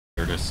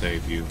to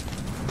save you.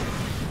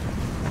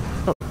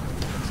 Oh,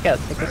 Scout,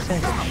 take a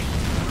sandwich.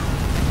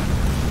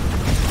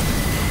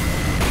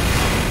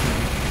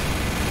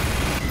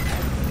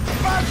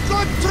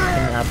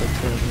 An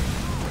opportunity.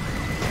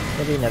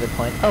 Maybe another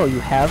point. Oh, you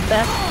have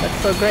that?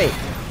 That's so great.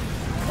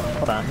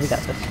 Hold on, we got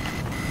this.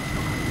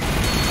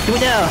 Do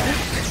it now!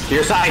 To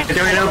your side, they're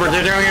doing it over,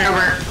 they're doing it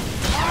over!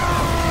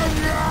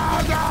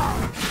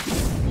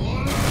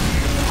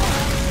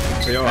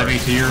 Heavy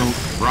to your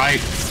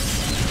right.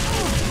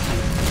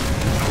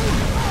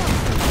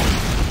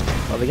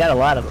 Well, we got a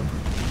lot of them.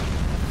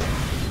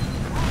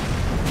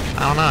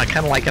 I don't know, I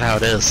kinda like it how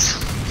it is.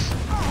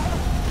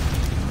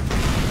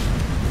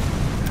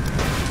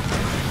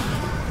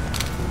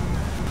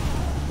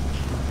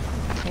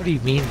 What do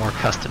you mean more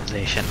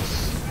customization?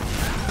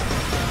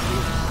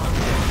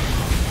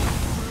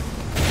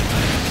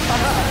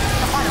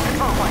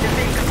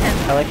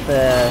 I like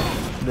the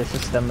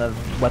system of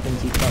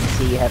weapons you can't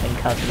see having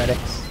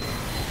cosmetics.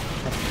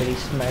 That's pretty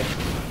smart.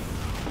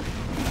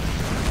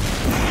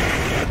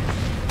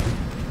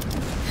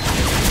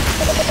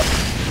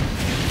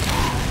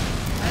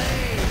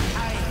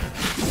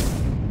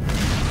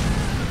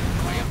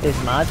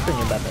 There's mods for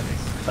new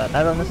weapons, but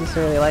I don't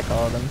necessarily like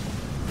all of them.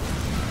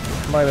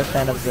 I'm more of a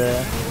fan of these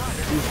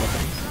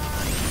weapons.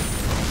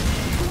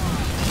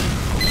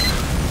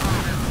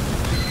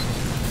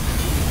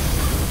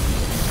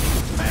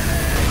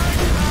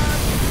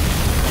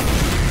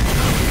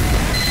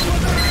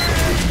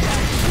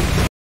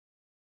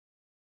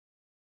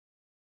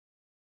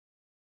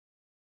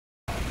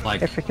 Like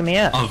They're freaking me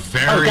out. a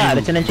very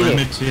it's an engineer.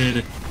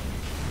 limited,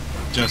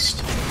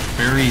 just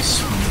very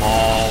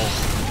small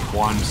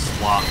one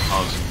slot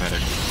cosmetic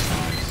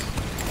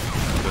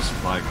size. Just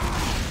like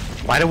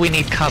Why do we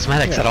need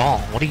cosmetics at all?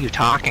 What are you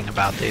talking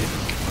about, dude?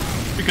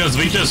 because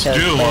we just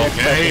do,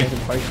 okay?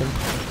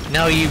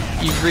 No, you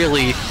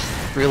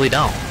really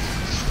don't.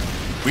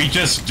 We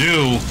just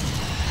do.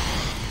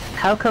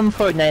 How come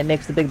Fortnite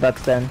makes the big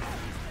bucks then?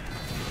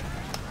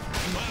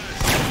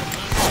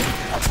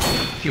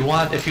 If you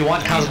want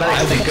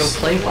cosmetics, then go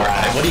play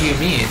Fortnite. What do you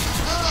mean?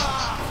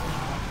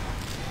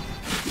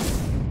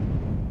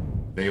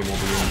 They will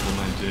be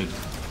implemented.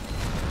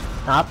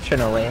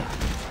 Optionally,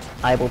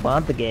 I will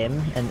mod the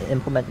game and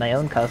implement my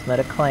own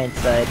cosmetic client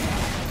side.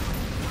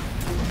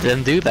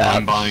 Didn't do that.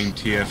 I'm buying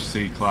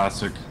TF2C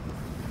Classic.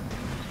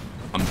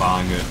 I'm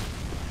buying it.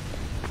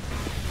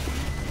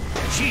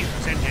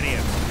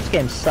 This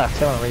game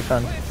sucks, I want a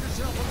refund.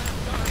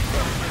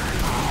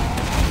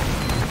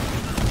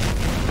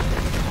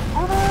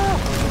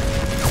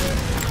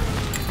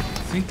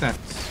 I think that's...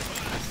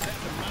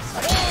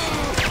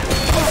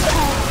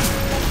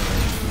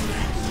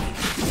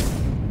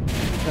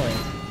 Really.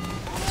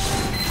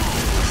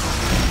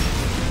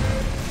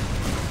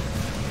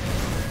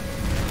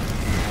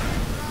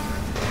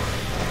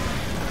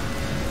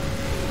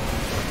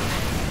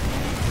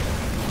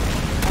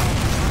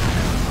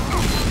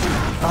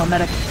 Oh,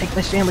 medic, take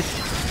my sandwich.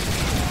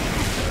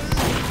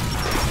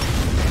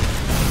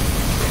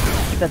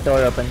 Keep that door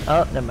open.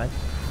 Oh, never mind.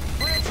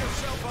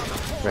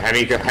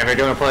 Heavy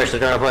doing a push, they're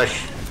doing a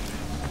push.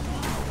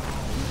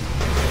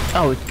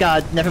 Oh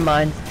god, never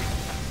mind.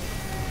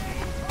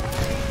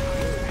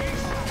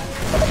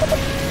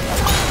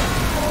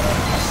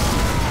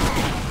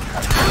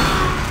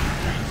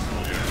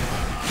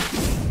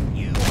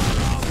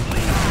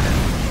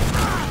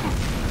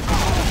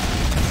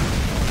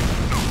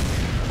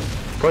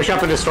 Push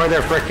up and destroy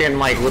their frickin'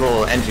 like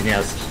little engine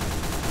nest.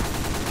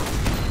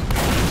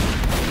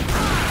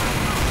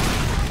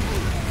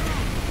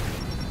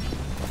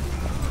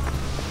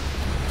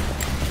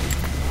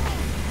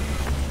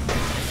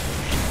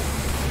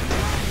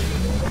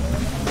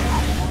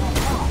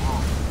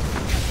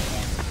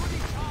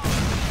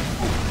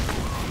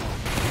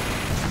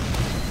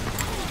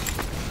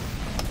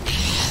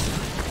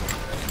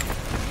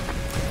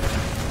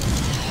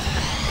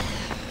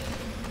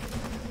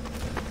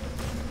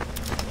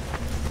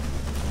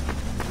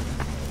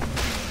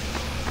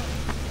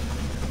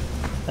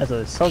 There's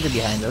a soldier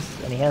behind us,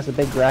 and he has a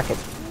big rocket.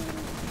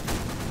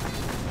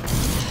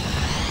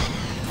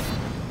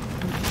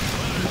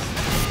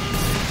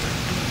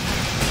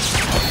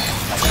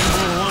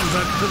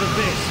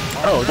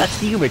 Oh, that's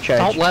the Uber charge.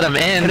 Don't let him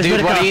in,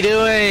 dude. What are you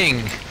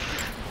doing?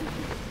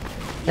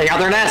 Take out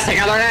their nest! Take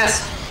out their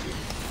nest!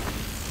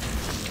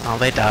 Oh,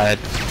 they died.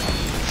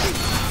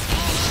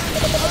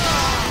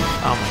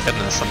 Oh my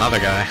goodness, another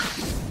guy.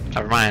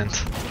 Never mind.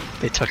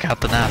 They took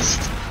out the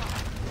nest.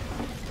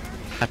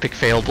 Epic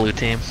fail, blue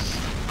team.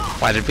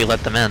 Why did we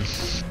let them in?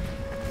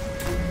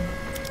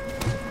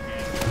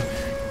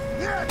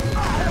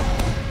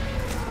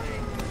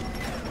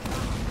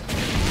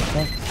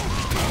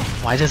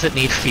 Why does it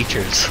need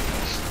features?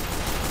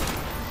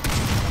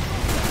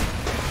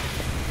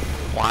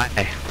 Why?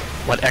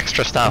 What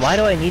extra stuff? Why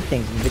do I need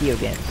things in video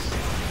games?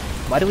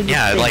 Why do we need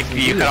things like in you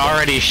video could games?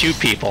 already shoot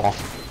people.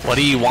 What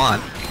do you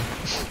want?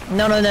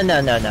 No.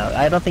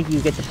 I don't think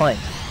you get the point.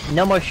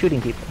 No more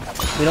shooting people.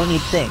 We don't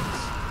need things.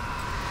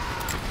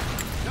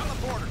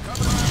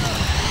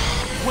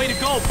 Way to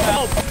go,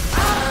 pal!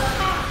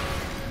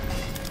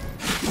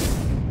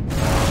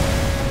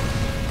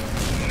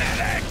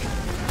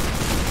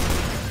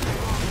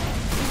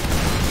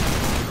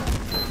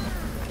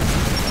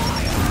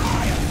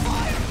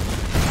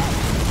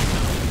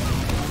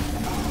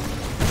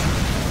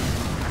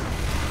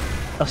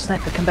 Oh,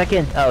 sniper, come back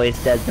in. Oh,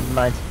 he's dead. Never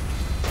mind.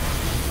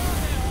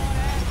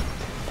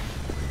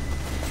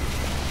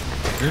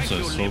 There's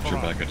a soldier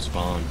back at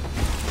spawn.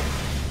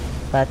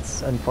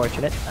 That's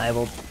unfortunate. I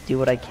will do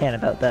what I can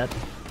about that.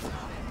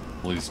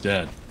 Well, he's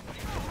dead.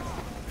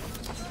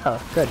 Oh,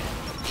 good.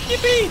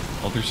 Yippee!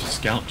 Oh, there's a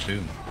scout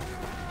too.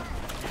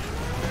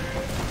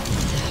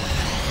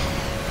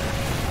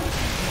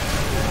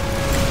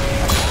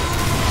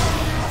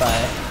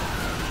 Bye.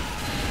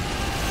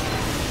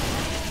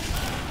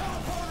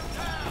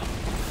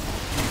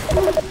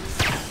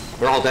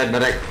 We're all dead,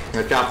 medic.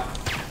 Good job.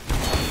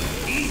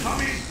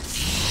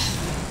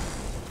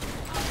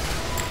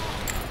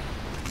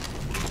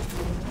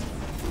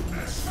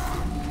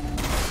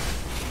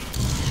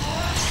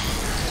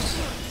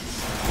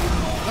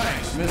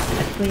 I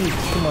think we need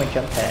 2 more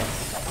jump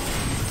pads.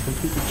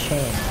 Complete the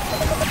chain.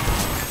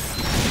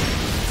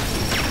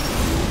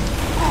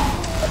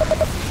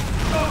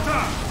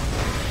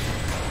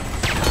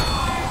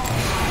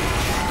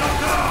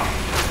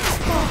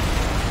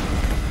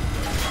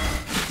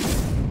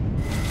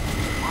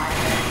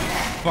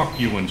 Fuck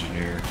you,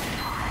 engineer.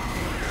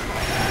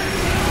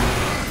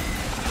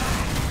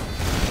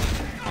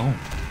 Oh.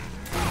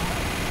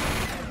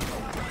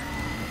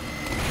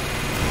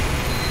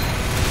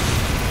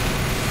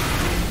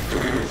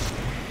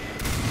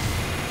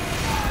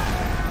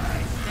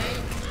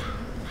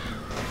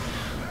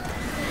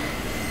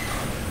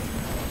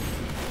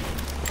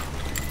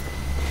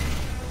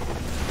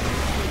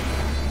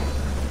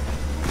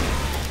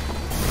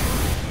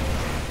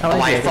 Oh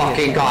my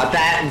fucking god,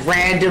 that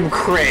random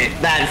crit!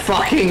 That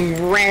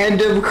fucking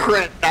random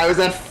crit! I was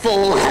at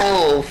full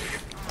health!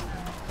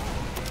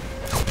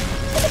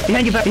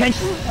 Behind you, behind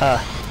you!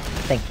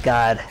 Thank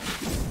God.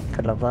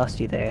 Could have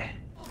lost you there.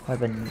 It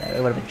would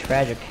have been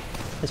tragic.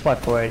 Just walk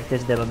forward.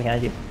 There's a demo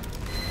behind you.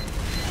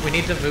 We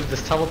need to move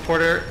this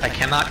teleporter. I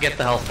cannot get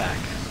the health back.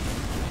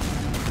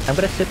 I'm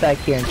gonna sit back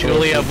here and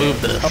Julia,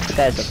 move this. help the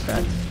guys up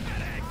front.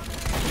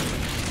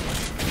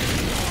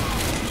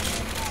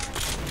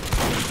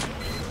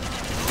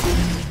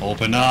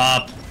 Open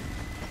up!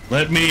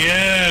 Let me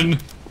in!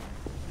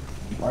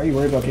 Why are you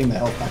worried about getting the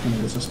health back into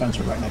the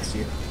dispenser right next to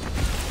you?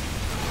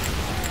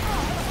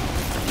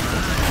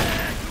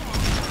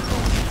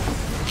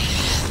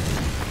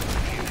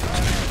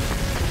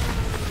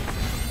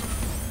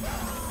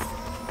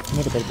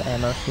 Need a bit of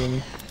ammo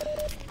soon.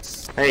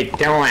 Hey,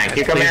 Demoman, can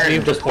you come here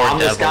and just bomb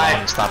this guy?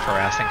 And stop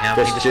harassing him.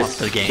 He just wants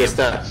the game.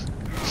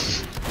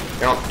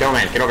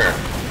 Demoman, get over here.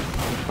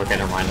 Okay,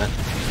 never mind then.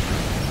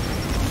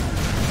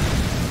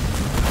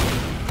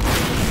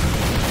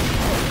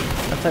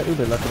 What's our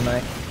Uber looking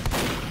like?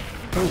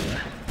 Ooh,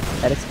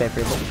 that is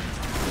favorable.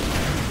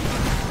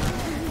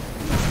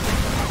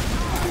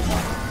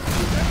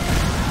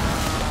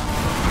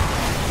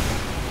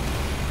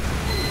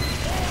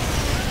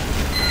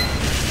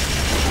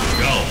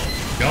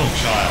 Go,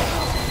 child.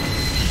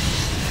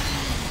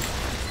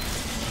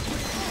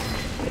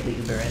 Get the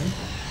Uber in.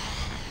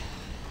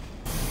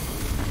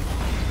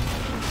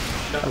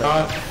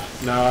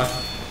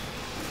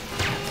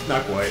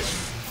 Not quite.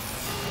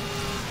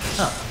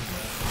 Oh.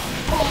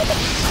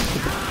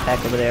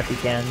 Back over there if you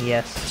can.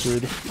 Yes,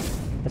 food.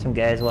 There's some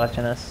guys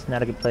watching us.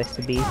 Not a good place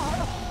to be.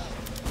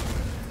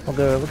 We'll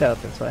go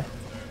up this way.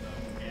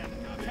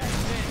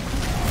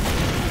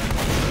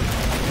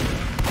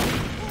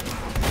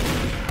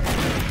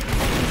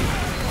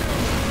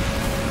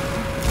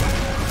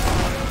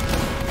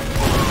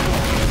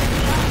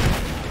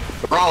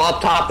 We're all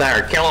up top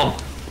there, kill them!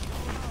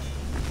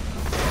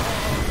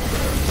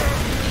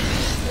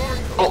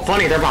 Oh,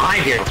 funny, they're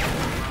behind you!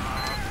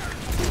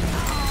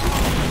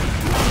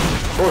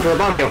 Oh, they're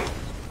above you!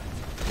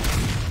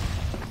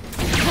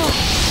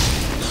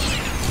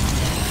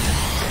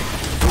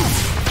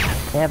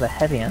 They have a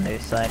heavy on their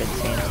side, it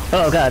seems.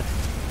 Oh god!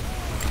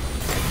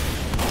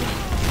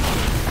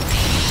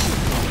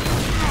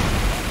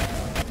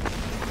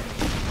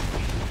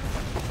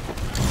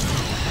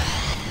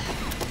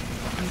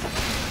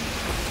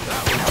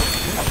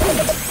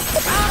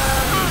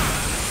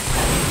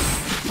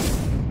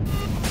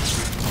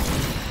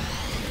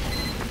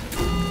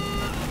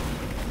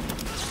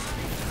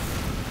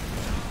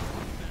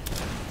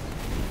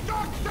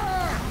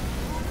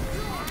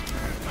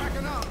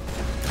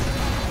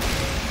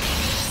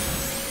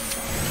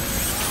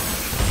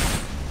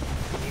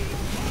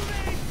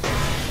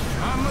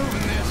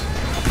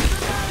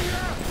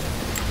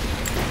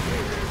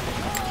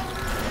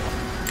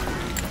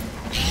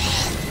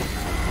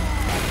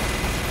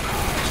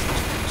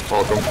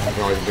 Welcome, I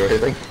can always do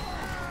anything.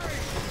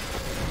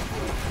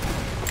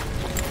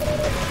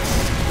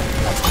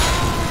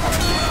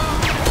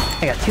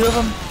 I got 2 of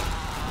them.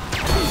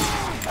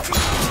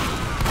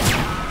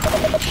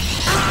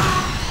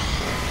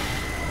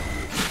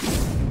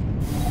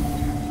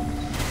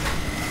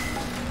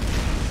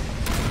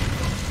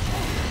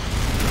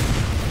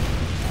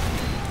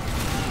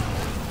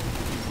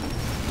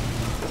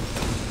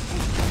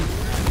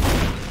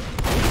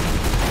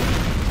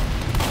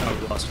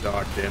 I've lost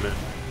dog, damn it.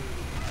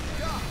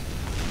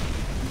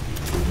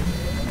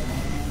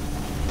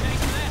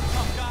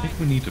 I think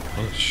we need to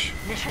push.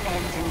 Mission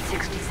ends in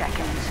 60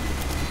 seconds.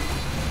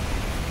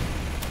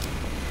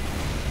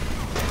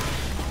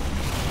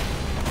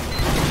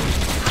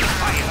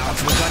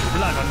 You got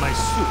blood on my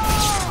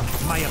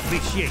suit. My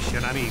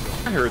appreciation, amigo.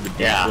 I heard the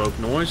deep throat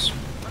noise.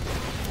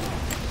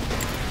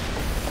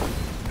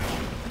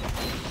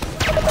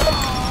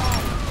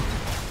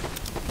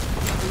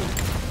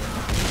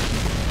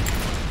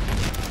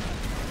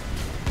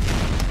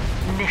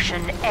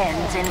 Mission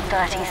ends in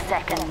 30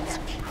 seconds.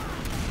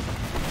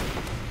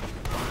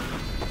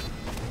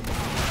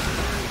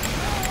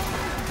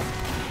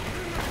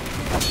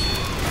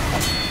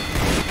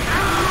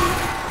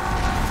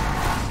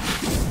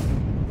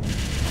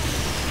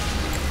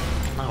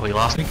 Oh, we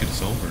lost. I think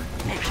it's over.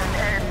 Mission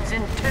ends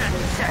in 10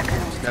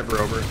 seconds. Never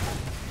over.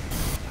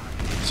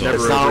 It's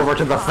It's not over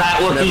till the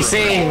fat Wookiee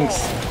sings!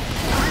 3,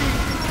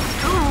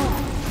 2,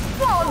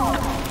 1.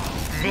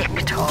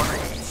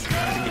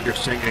 Victory. You're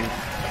singing.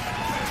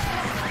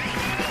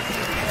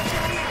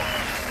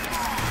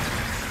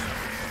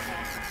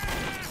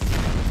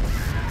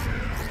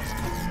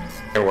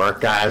 Good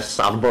work, guys,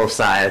 on both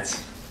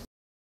sides.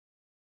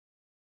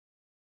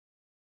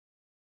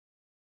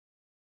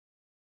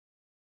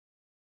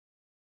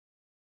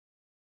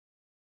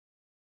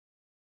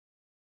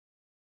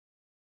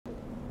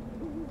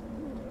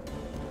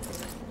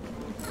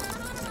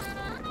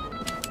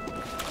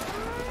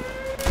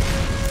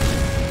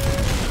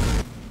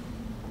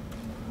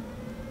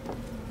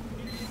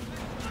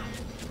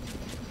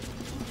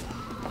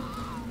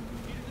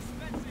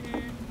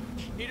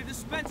 Need a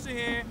dispenser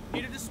here.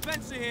 Need a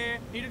dispenser here.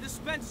 Need a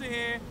dispenser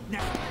here.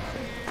 Now.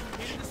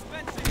 Need a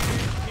dispenser here.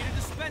 Need a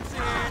dispenser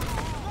here.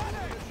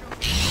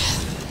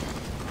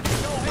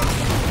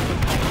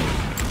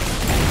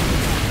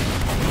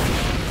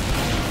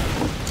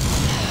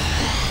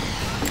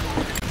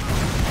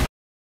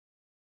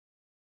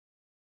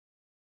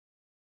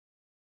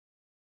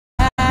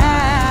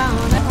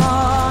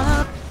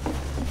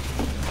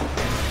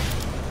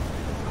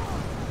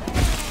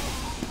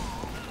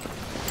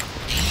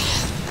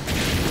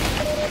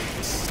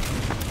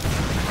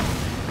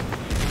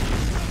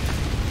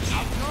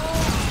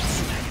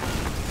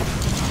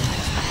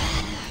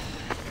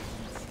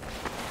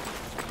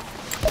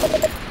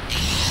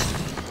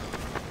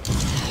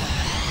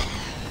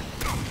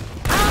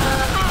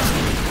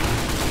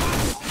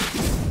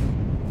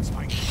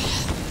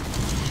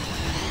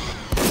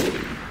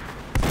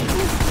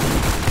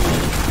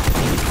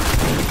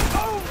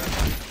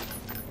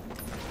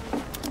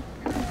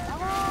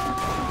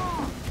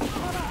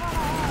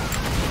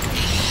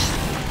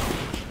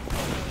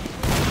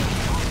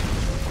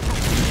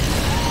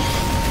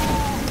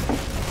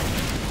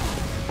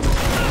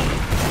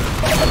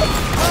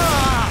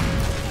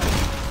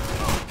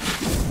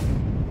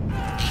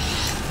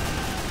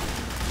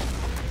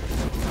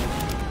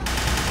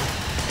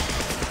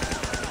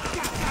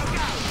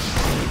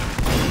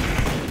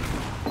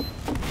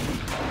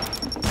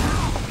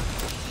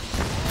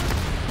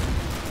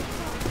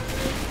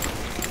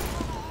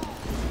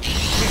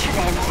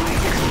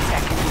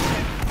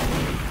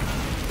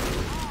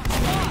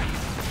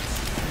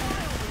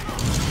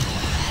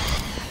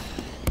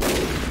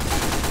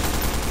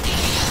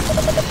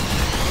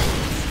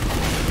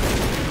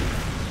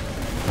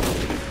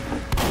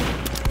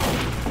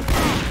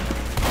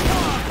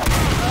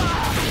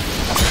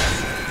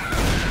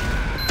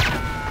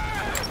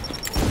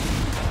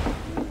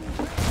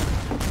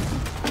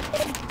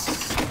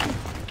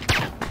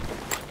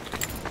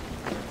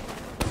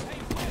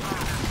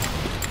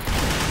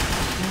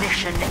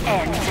 Mission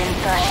ends in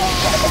 30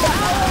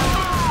 seconds.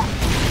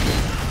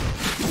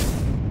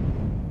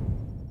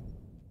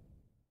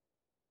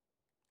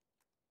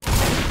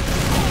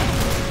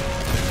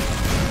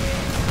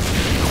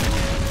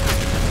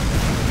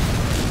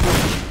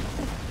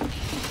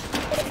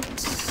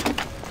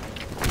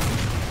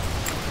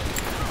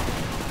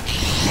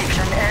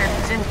 Mission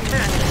ends in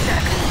 10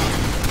 seconds.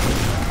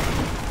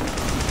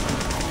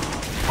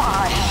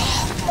 5,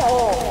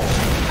 4,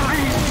 3,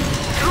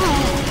 2,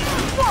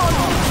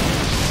 1.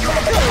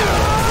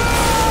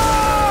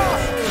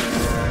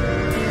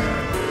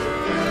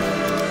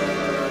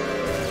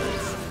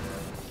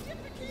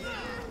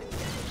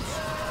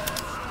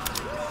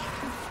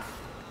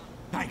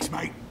 Thanks,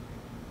 mate.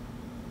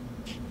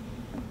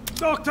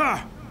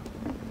 Doctor!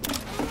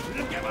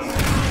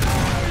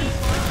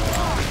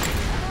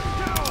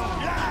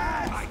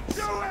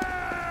 Do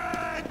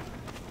it!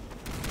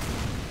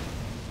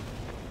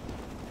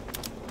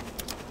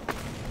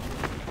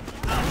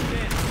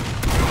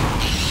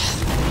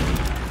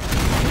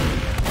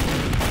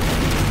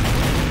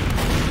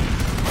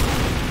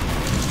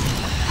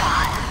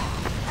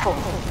 Four,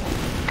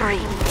 3,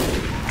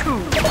 2,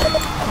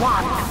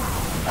 1.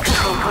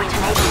 Control point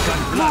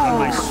enabled. Blood on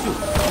my suit.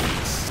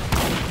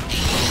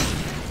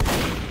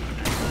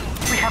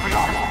 We have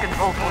lost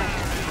control point.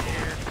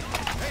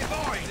 Hey,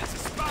 boys, it's a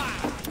spy.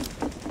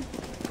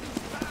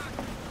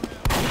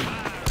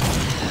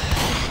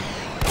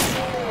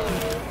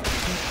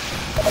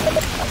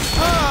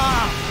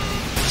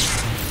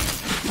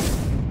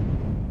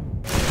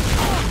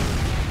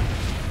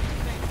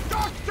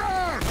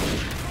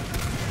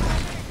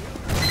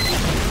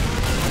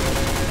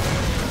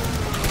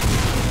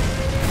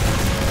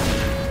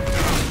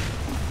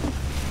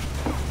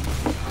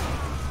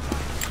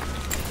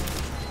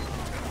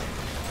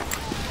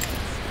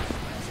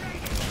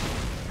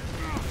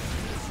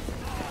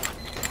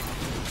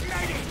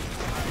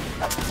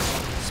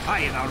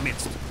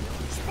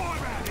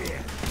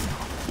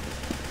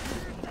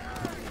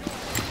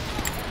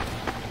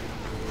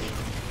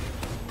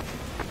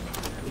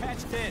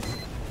 locked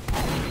in.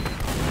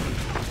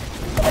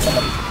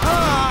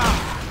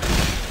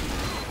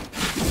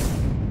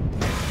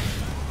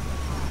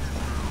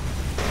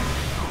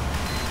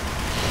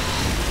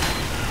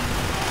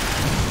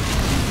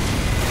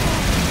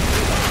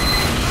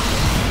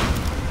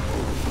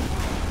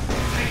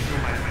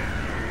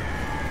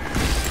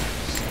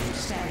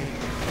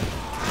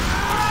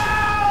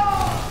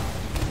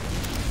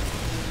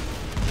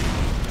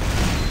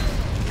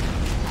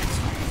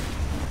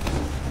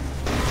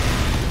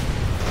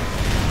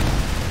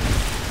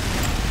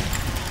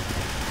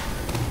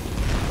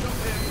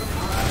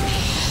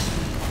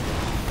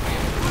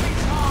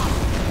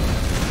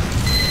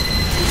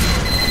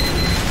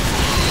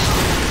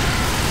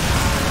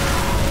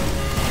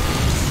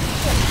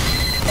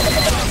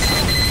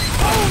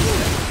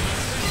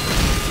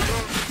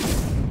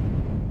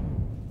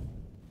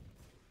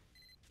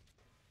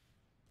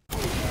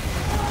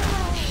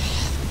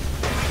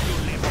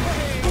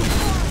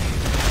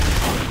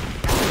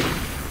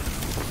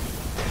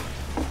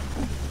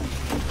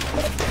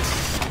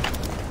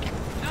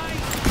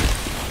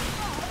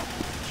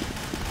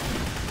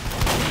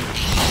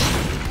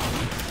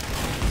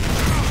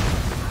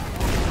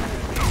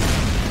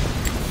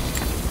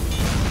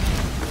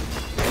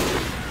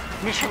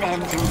 Mission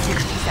ends in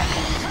 60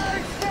 seconds.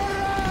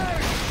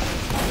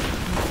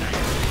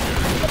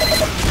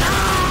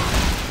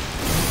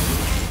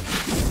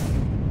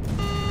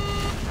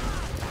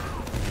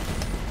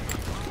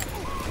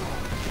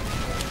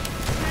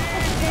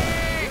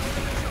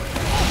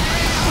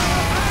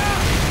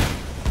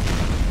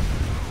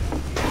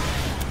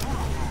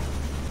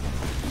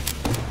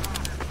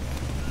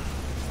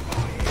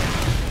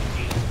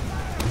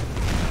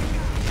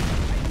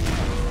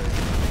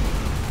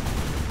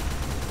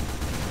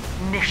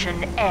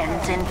 Mission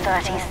ends in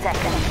 30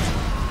 seconds.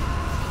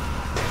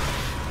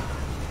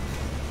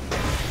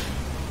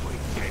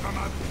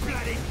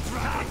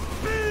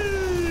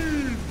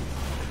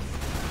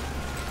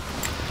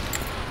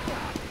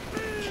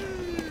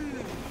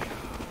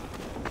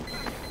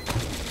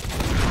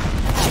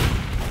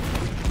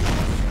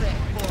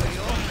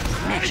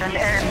 Mission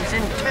ends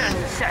in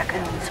 10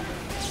 seconds.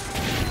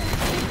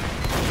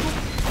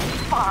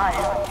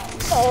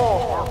 5,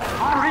 4,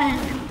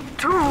 3,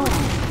 2,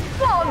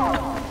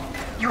 1.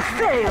 You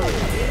failed!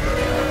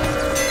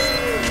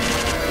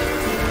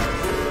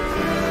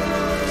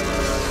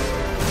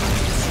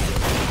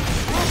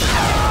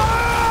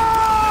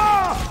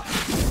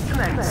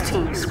 Commence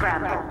team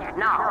scramble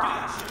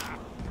now.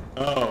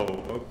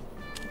 Oh,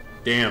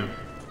 damn.